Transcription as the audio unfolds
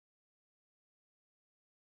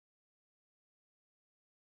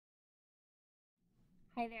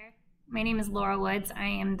Hi there. My name is Laura Woods. I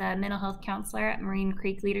am the mental health counselor at Marine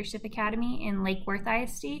Creek Leadership Academy in Lake Worth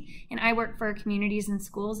ISD, and I work for communities and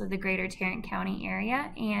schools of the greater Tarrant County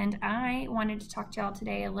area. And I wanted to talk to y'all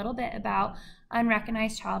today a little bit about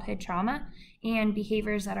unrecognized childhood trauma and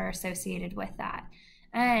behaviors that are associated with that.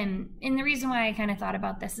 And the reason why I kind of thought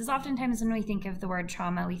about this is oftentimes when we think of the word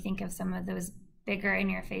trauma, we think of some of those bigger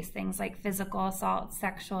in-your-face things like physical assaults,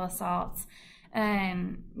 sexual assaults,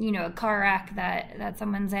 a car wreck that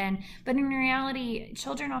someone's in. But in reality,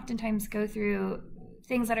 children oftentimes go through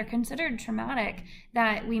things that are considered traumatic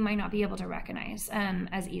that we might not be able to recognize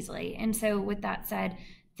as easily. And so with that said,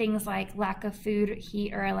 things like lack of food,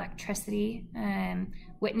 heat, or electricity,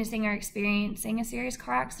 witnessing or experiencing a serious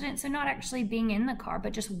car accident, so not actually being in the car,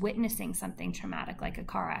 but just witnessing something traumatic like a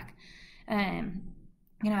car wreck, can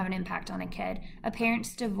have an impact on a kid. A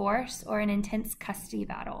parent's divorce or an intense custody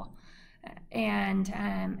battle, and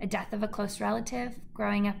a death of a close relative,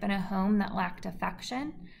 growing up in a home that lacked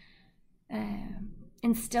affection,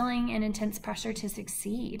 instilling an intense pressure to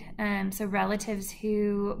succeed. So relatives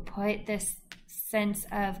who put this sense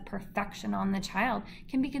of perfection on the child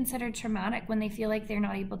can be considered traumatic when they feel like they're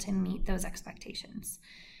not able to meet those expectations.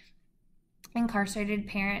 Incarcerated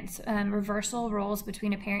parents, reversal roles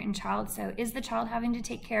between a parent and child. So is the child having to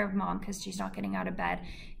take care of mom because she's not getting out of bed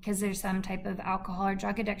because there's some type of alcohol or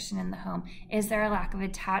drug addiction in the home? Is there a lack of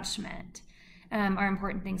attachment? Are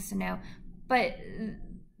important things to know. But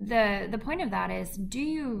the point of that is, do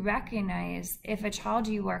you recognize if a child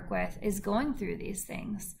you work with is going through these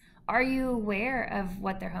things? Are you aware of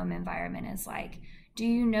what their home environment is like? Do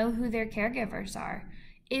you know who their caregivers are?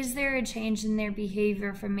 Is there a change in their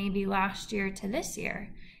behavior from maybe last year to this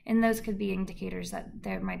year? And those could be indicators that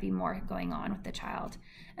there might be more going on with the child.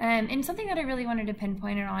 And something that I really wanted to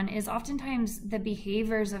pinpoint it on is oftentimes the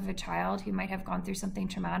behaviors of a child who might have gone through something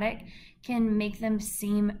traumatic can make them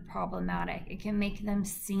seem problematic. It can make them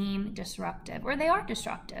seem disruptive, or they are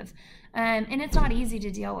disruptive. And it's not easy to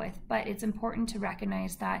deal with, but it's important to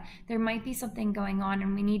recognize that there might be something going on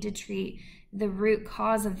and we need to treat the root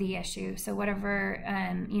cause of the issue. So whatever,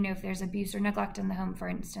 if there's abuse or neglect in the home, for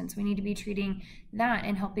instance, we need to be treating that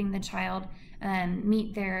and helping the child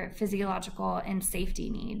meet their physiological and safety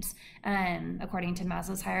needs. According to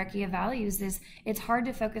Maslow's hierarchy of values, it's hard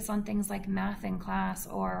to focus on things like math in class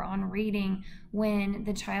or on reading when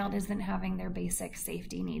the child isn't having their basic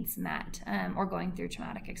safety needs met or going through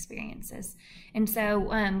traumatic experiences. And so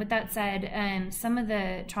with that said, some of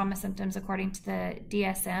the trauma symptoms according to the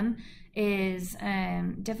DSM is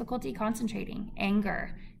difficulty concentrating,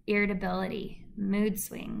 anger, irritability, mood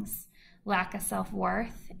swings, lack of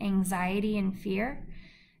self-worth, anxiety and fear,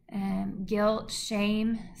 guilt,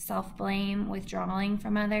 shame, self-blame, withdrawing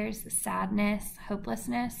from others, sadness,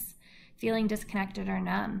 hopelessness, feeling disconnected or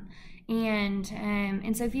numb. And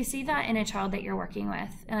so if you see that in a child that you're working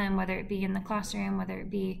with, whether it be in the classroom, whether it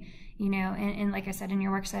be and like I said, in your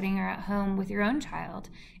work setting or at home with your own child,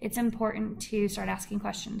 it's important to start asking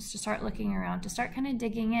questions, to start looking around, to start kind of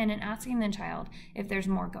digging in and asking the child if there's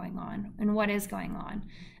more going on and what is going on.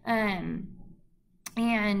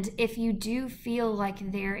 And if you do feel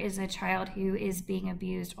like there is a child who is being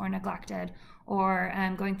abused or neglected or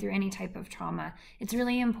going through any type of trauma, it's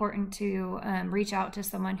really important to reach out to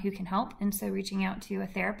someone who can help. And so reaching out to a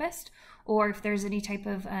therapist, or if there's any type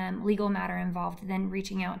of legal matter involved, then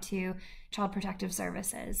reaching out to Child Protective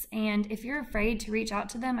Services. And if you're afraid to reach out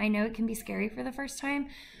to them, I know it can be scary for the first time,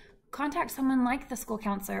 contact someone like the school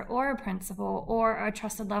counselor or a principal or a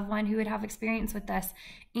trusted loved one who would have experience with this,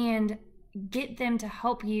 and get them to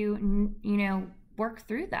help you, work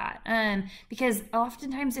through that. Because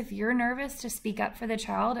oftentimes if you're nervous to speak up for the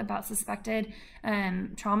child about suspected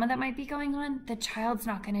trauma that might be going on, the child's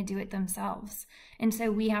not going to do it themselves. And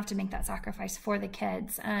so we have to make that sacrifice for the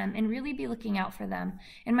kids and really be looking out for them.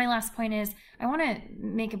 And my last point is, I want to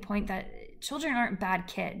make a point that children aren't bad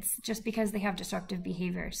kids just because they have disruptive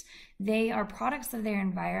behaviors. They are products of their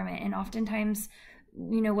environment, and oftentimes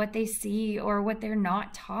what they see or what they're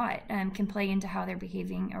not taught can play into how they're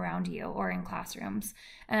behaving around you or in classrooms.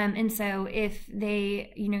 And so if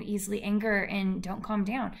they, easily anger and don't calm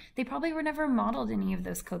down, they probably were never modeled any of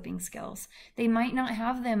those coping skills. They might not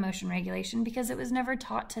have the emotion regulation because it was never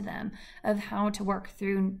taught to them of how to work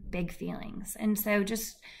through big feelings. And so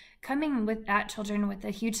just coming at children with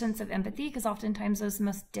a huge sense of empathy, because oftentimes those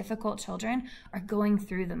most difficult children are going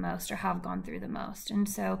through the most or have gone through the most. And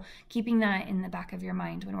so keeping that in the back of your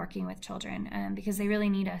mind when working with children, because they really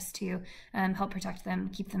need us to help protect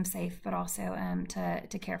them, keep them safe, but also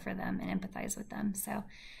to care for them and empathize with them. So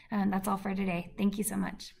that's all for today. Thank you so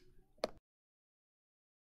much.